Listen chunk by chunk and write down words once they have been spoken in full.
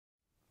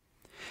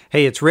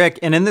Hey, it's Rick,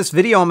 and in this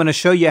video I'm going to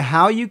show you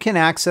how you can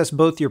access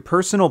both your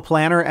personal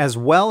planner as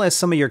well as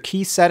some of your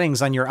key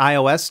settings on your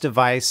iOS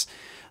device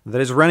that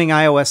is running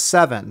iOS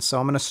 7. So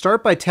I'm going to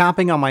start by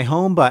tapping on my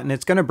home button.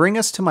 It's going to bring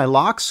us to my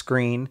lock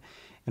screen,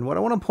 and what I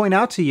want to point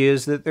out to you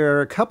is that there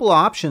are a couple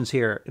options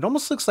here. It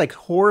almost looks like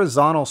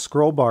horizontal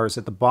scroll bars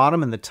at the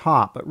bottom and the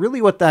top, but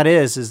really what that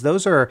is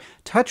those are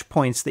touch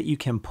points that you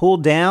can pull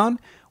down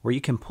or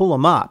you can pull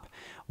them up.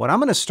 What I'm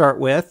going to start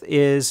with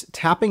is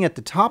tapping at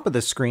the top of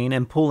the screen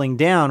and pulling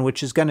down,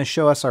 which is going to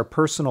show us our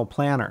personal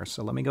planner.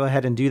 So let me go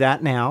ahead and do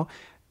that now.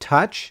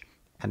 Touch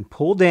and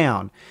pull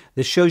down.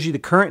 This shows you the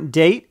current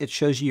date. It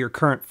shows you your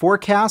current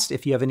forecast.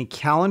 If you have any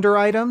calendar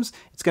items,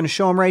 it's going to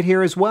show them right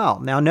here as well.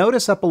 Now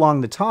notice up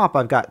along the top,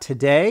 I've got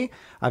today,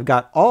 I've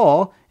got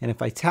all, and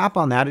if I tap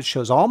on that, it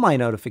shows all my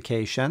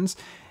notifications.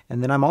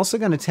 And then I'm also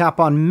going to tap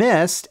on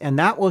missed, and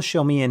that will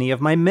show me any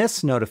of my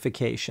missed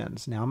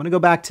notifications. Now I'm going to go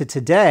back to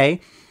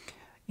today.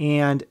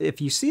 And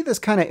if you see this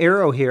kind of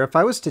arrow here, if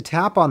I was to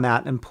tap on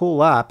that and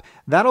pull up,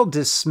 that'll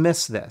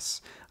dismiss this.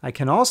 I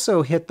can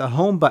also hit the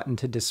home button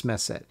to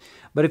dismiss it.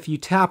 But if you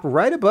tap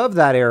right above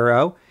that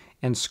arrow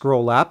and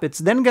scroll up, it's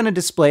then going to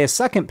display a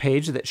second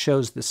page that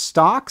shows the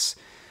stocks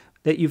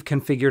that you've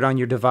configured on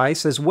your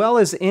device, as well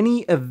as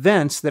any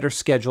events that are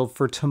scheduled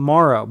for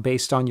tomorrow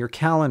based on your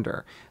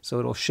calendar. So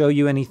it'll show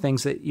you any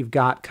things that you've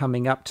got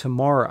coming up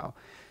tomorrow.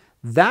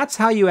 That's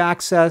how you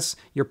access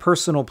your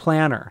personal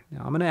planner.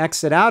 Now I'm going to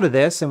exit out of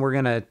this and we're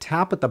going to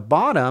tap at the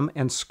bottom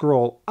and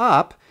scroll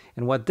up.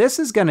 And what this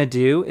is going to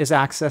do is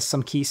access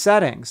some key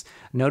settings.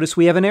 Notice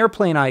we have an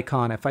airplane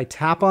icon. If I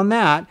tap on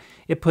that,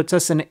 it puts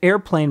us in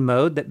airplane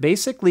mode that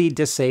basically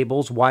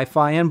disables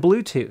Wi-Fi and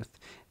Bluetooth.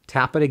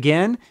 Tap it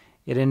again,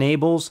 it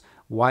enables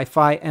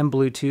Wi-Fi and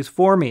Bluetooth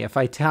for me. If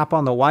I tap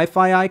on the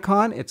Wi-Fi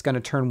icon, it's going to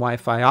turn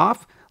Wi-Fi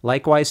off.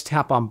 Likewise,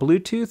 tap on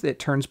Bluetooth, it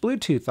turns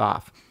Bluetooth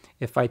off.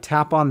 If I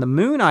tap on the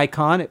moon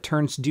icon, it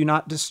turns Do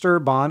Not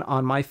Disturb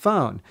on my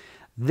phone.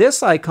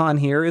 This icon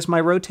here is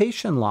my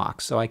rotation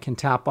lock, so I can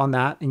tap on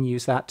that and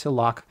use that to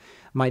lock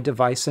my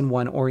device in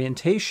one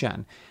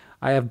orientation.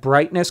 I have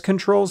brightness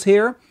controls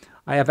here.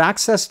 I have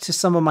access to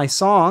some of my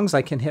songs.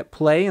 I can hit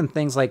play and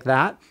things like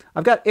that.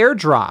 I've got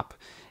AirDrop.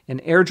 In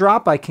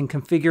AirDrop, I can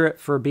configure it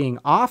for being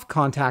off,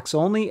 contacts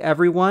only,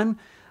 everyone,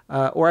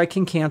 or I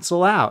can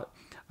cancel out.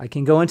 I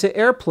can go into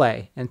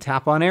AirPlay and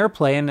tap on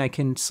AirPlay and I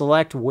can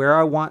select where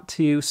I want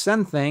to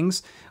send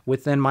things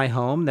within my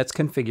home that's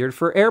configured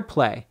for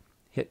AirPlay.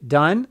 Hit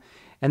done.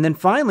 And then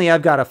finally,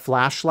 I've got a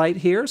flashlight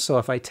here. So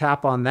if I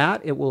tap on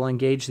that, it will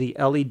engage the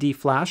LED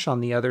flash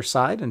on the other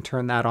side and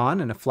turn that on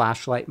in a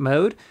flashlight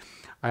mode.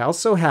 I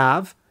also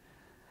have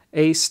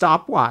a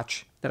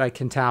stopwatch that I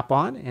can tap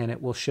on and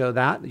it will show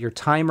that, your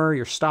timer,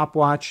 your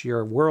stopwatch,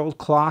 your world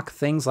clock,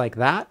 things like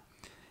that.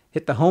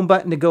 Hit the home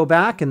button to go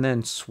back and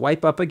then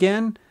swipe up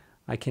again.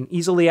 I can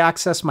easily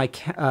access my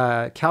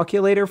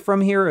calculator from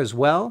here as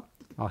well.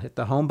 I'll hit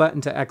the home button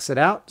to exit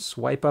out,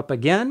 swipe up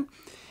again,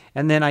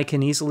 and then I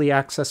can easily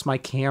access my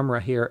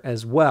camera here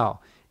as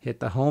well. Hit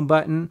the home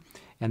button,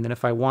 and then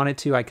if I wanted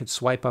to, I could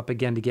swipe up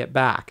again to get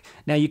back.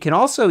 Now you can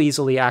also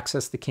easily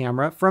access the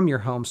camera from your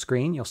home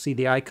screen. You'll see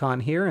the icon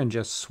here and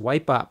just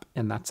swipe up,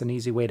 and that's an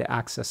easy way to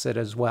access it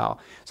as well.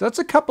 So that's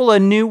a couple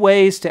of new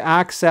ways to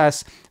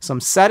access some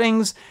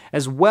settings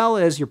as well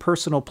as your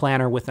personal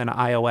planner within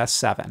iOS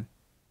 7.